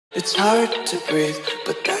It's hard to breathe,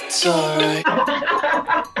 but that's alright.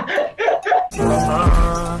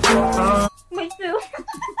 Myself.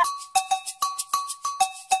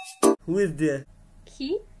 Who is there?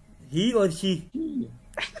 He? He or she?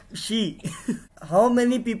 She. How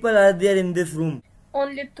many people are there in this room?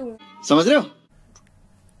 Only 2. समझ रहे हो?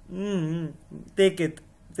 Take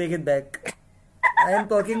it back. I am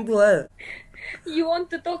talking to her. You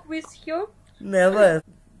want to talk with her? Never.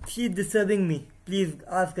 She's disturbing me. Please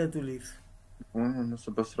ask her to leave.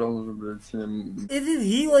 Nasıl basral уже, блядь, с ним. Is it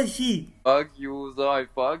he or she? Fuck you, Zai,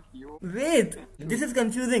 fuck you. Wait, this is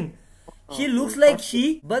confusing. She looks like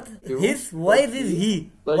she, but his voice is he.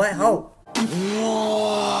 Why? How?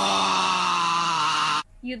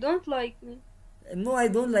 You don't like me. No, I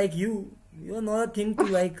don't like you. You are not a thing to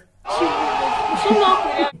like.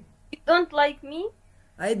 You don't like me?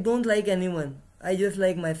 I don't like anyone. I just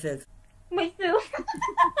like myself. Myself.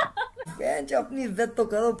 Bench अपनी इज्जत तो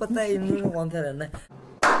करो पता है इन्होंने कौन सा रहना है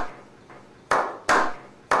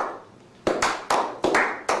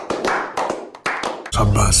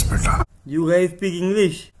शाबाश बेटा You guys speak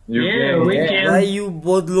English? Yeah, we can. Why you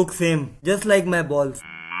both look same? Just like my balls.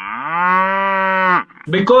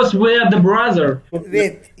 Because we are the brother.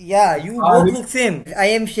 Wait, yeah, you both look same. I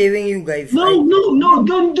am shaving you guys. No,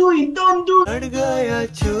 don't do it, don't do it.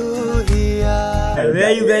 Where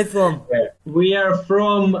are you guys from? We are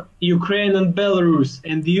from Ukraine and Belarus.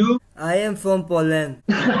 And you? I am from Poland.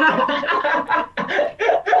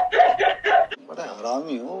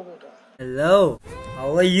 Hello,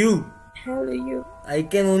 how are you? How are you? I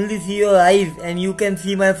can only see your eyes and you can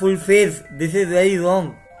see my full face. This is very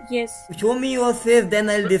wrong. Yes. Show me your face, then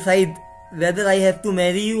I'll decide whether I have to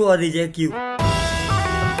marry you or reject you.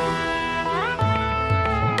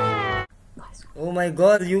 Oh my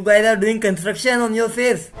god, you guys are doing construction on your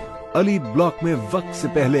face. Ali block में वक्त से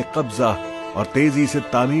पहले कब्जा और तेजी से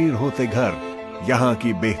तामीर होते घर यहाँ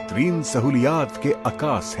की बेहतरीन सहूलियात के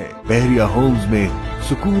अकास है। बहरिया होम्स में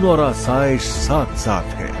सुकून और आसाइश साथ साथ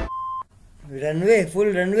है। Runway, full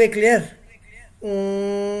runway clear.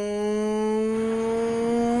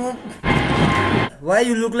 Why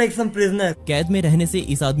you look like some prisoner? कैद में रहने से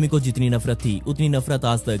इस आदमी को जितनी नफरत थी उतनी नफरत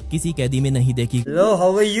आज तक किसी कैदी में नहीं देखी। Hello,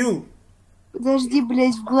 how are you? Подожди,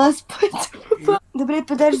 блядь, в глаз под... Да, блядь,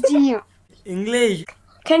 подожди. English.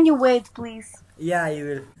 Can you wait, please? Yeah, I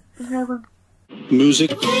will.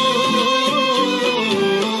 Music.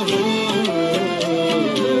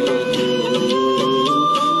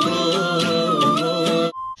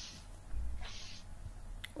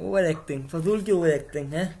 Overacting. फजूल की overacting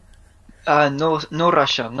है? No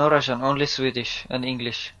Russian, only Swedish and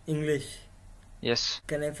English. English. Yes.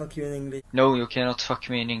 Can I fuck you in English? No, you cannot fuck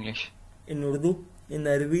me in English. In Urdu, in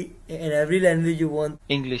Arabic, in every language you want.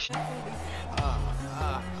 English.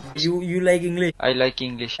 You like English? I like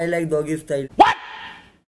English. I like doggy style.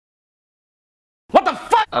 What the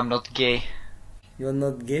fuck? I'm not gay. You're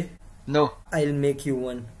not gay? No. I'll make you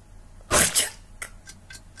one.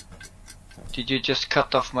 Did you just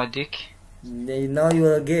cut off my dick? Now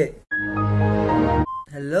you're gay.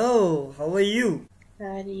 Hello, how are you?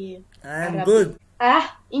 Ari. I'm good.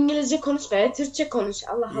 İngilizce konuş be, Türkçe konuş.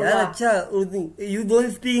 Allah Allah. Yeah, अच्छा, Urdu. You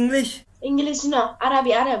don't speak English? English no,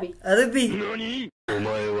 Arabi. Arabic?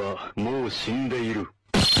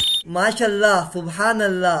 Mashallah,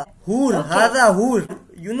 Subhanallah. Hoor, Haza Hoor.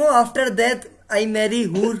 You know, after that, I marry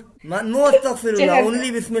Hoor. No astaghfirullah,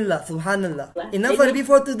 only Bismillah, Subhanallah. Enough Arabic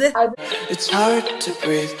for today? It's hard to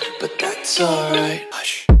breathe, but that's alright.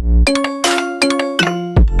 Hush.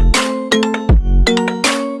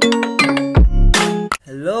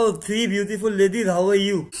 Hello, three beautiful ladies, how are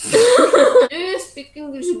you? Do you speak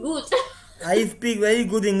English good? I speak very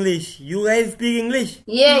good English. You guys speak English?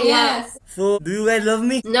 Yes. So, do you guys love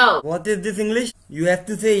me? No. What is this English? You have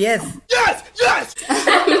to say yes. Yes!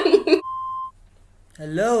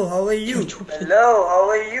 Hello, how are you? Hello, how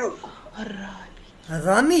are you?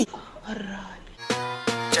 Harami?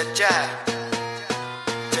 Chacha.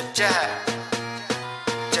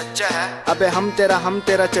 अबे हम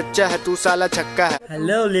तेरा चच्चा है तू साला छक्का है.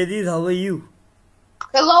 Hello ladies, how are you?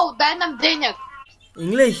 Hello, дай нам денег.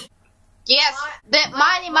 English? Yes.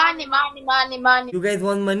 Money. You guys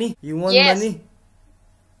want money? You want Yes. money?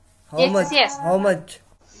 How Yes, much? yes. How much?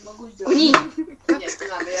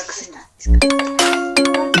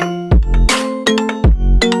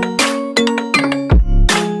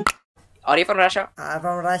 Are you from Russia? I'm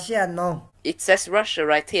from Russia, no. It says Russia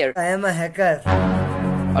right here. I am a hacker.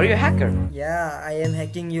 Are you a hacker? Yeah, I am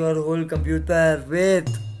hacking your whole computer. Wait.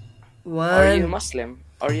 Are you Muslim?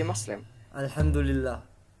 Alhamdulillah.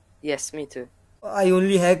 Yes, me too. I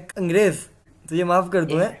only hack अंग्रेज तुझे माफ कर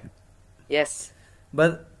दूं है? Yes.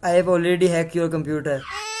 But I have already hacked your computer.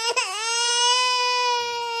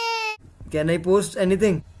 Can I post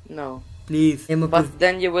anything? No. Please. But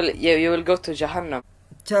then you will go to Jahannam.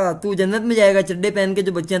 अच्छा तू जन्नत में जाएगा चड्डे पहन के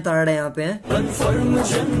जो बच्चे ताड़ रहे हैं यहाँ पे हैं?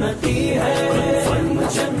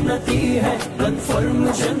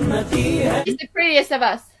 He's the prettiest of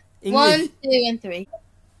us. English. 1, 2, and 3.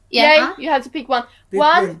 Yeah, you have to pick one. Pick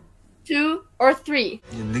 1, one. 2, or 3.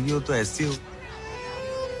 जिंदगी हो तो ऐसी हो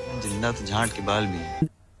जिंदा तो झांट के बाल भी हैं।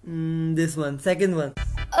 This one, second one.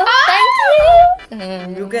 Thank you.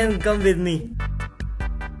 You can come with me.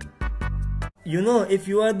 You know, if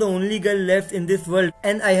you are the only girl left in this world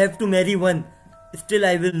and I have to marry one, still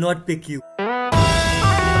I will not pick you.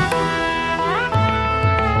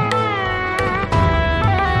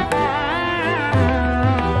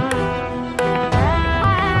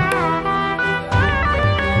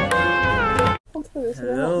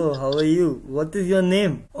 Hello, how are you? What is your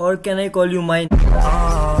name? Or can I call you mine?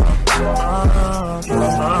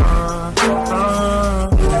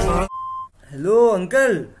 Hello,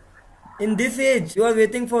 uncle. In this age, you are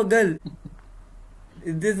waiting for girl.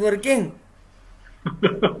 Is this working?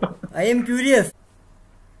 I am curious.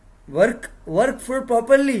 Work for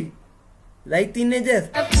properly. Like teenagers.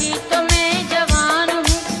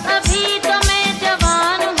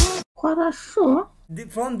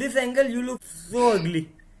 From this angle, you look so ugly.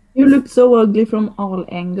 You look so ugly from all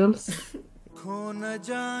angles. You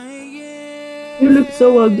look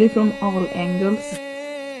so ugly from all angles.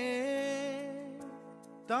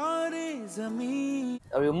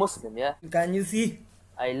 Are you Muslim, yeah? Can you see?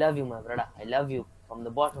 I love you, my brother. I love you from the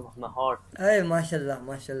bottom of my heart. Hey, mashallah,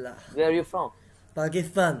 mashallah. Where are you from?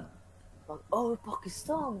 Pakistan. Oh,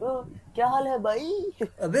 Pakistan, bro. क्या हाल है भाई?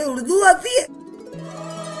 अबे उर्दू आती है?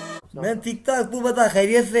 मैं सीखता तू बता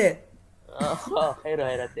खैरियत से.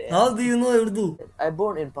 How do you know Urdu? I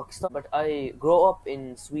born in Pakistan, but I grow up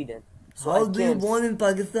in Sweden. So How do you born in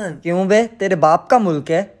Pakistan? क्यों बे तेरे बाप का मुल्क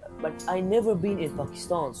है? But I never been in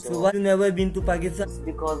Pakistan. So why you never been to Pakistan?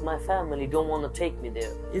 Because my family don't want to take me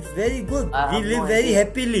there. It's very good. I We have live no very idea.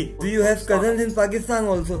 happily. Do you have cousins in Pakistan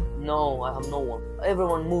also? No, I have no one.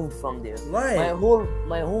 Everyone moved from there. Why?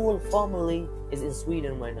 My whole family is in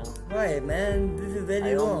Sweden right now. Why, man? This is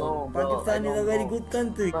very I don't wrong. know, bro. Pakistan I is a don't very know. good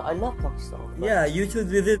country. I love Pakistan. but Yeah, you should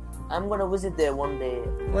visit I'm gonna visit there one day.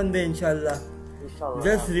 one day, inshallah. Inshallah.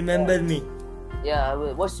 Just remember me. Yeah, I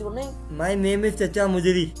will. What's your name? My name is Chacha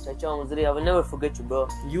Mujri. Chacha Mujri. I will never forget you, bro.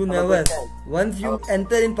 You Have a never. good time. Once you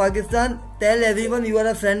enter in Pakistan, tell everyone you are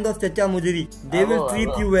a friend of Chacha Mujri. They I will will, I treat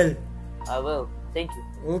will. you well. I will. Thank you.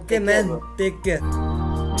 Okay, Take care, man. bro. Take care.